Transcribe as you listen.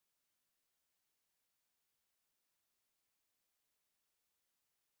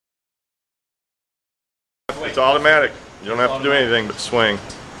It's automatic. You don't have to do anything but swing.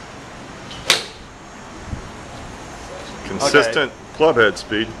 Consistent club head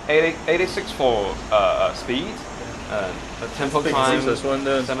speed. 86 for speed. The tempo time. This one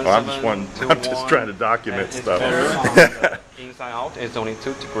then. I'm just trying to document stuff. Inside out is only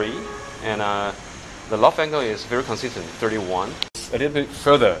 2 degrees, and the loft angle is very consistent, 31. A little bit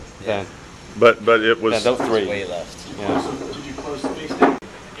further than. But it was those three. Way left. Yeah. So did you close the face down?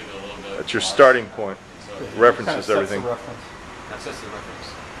 That's your starting point. References everything. That's just the reference.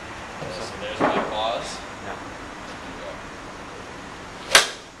 So there's my pause. Yeah.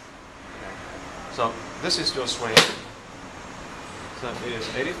 So this is your swing. So it is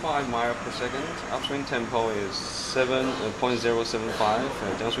 85 miles per second. Upswing tempo is 7.075.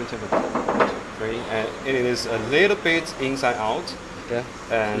 Downswing tempo 3. And it is a little bit inside out. Okay.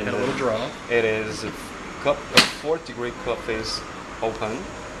 And You had a little draw. it is a 4-degree club face open.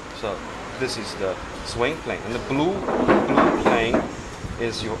 So this is the swing plane, and the blue plane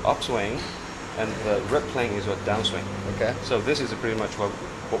is your upswing, and the red plane is your downswing. Okay. So this is pretty much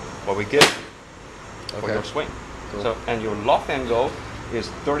what we get for your swing. Cool. So and your loft angle is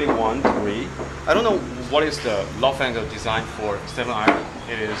 31 degree. I don't know what is the loft angle designed for 7-iron.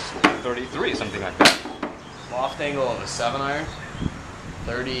 It is 33, something like that. Loft angle of a 7-iron.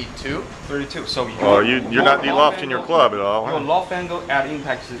 32. 32. So You're not de-lofting your club at all. Your loft angle at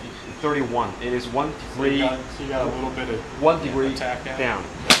impact is 31. It is 1 degree. So you got a little bit of 1 degree attack down.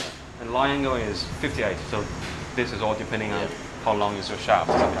 And line angle is 58. So this is all depending on how long is your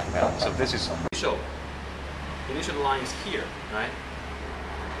shaft, something like that. So this is initial line is here, right?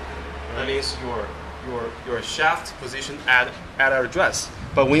 That means your shaft position at our address.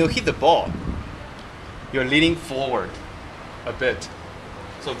 But when you hit the ball, you're leaning forward a bit.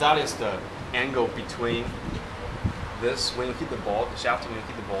 So that is the angle between this when you hit the ball, the shaft when you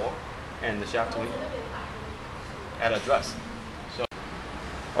hit the ball, and the shaft when at address. So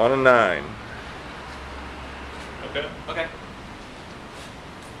On a 9. Okay. okay.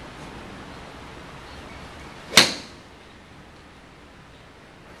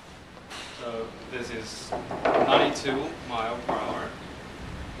 So this is 92 miles per hour.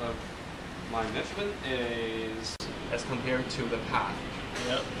 So my measurement is as compared to the path.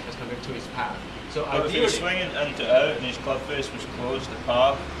 Yep. As compared to its path. So So if he was swinging into out and his club face was closed, the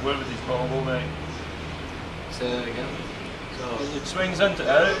path, where would his ball go, mate? Say that again. So it swings into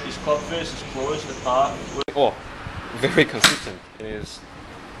out, his club face is closed, the path. oh, very consistent. It is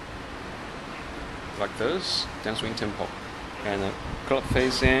like this, downswing tempo, and the club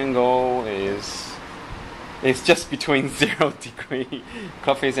face angle is it's just between 0 degree.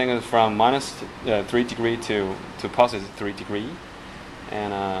 Club face angle is from minus 3 degree to positive 3 degree,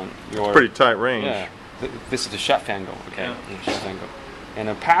 and your Pretty tight range. yeah. This is the shaft angle, okay? Yeah. The shaft angle. And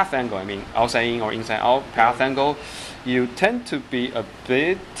a path angle, I mean outside in or inside out, path angle, you tend to be a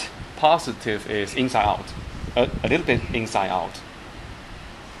bit positive is inside out. A little bit inside out.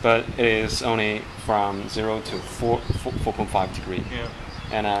 But it is only from 0 to 4.5 degree. Yeah.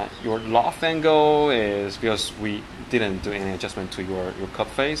 And your loft angle is because we didn't do any adjustment to your cup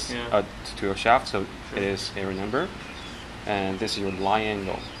face, Yeah. to your shaft, so it is area number. And this is your line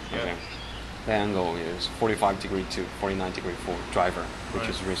angle. Yeah. Okay. The angle is 45 degree to 49 degree for driver, which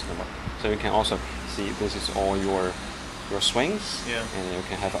is reasonable. So you can also see this is all your swings, Yeah. and you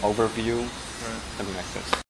can have an overview, Right. something like this.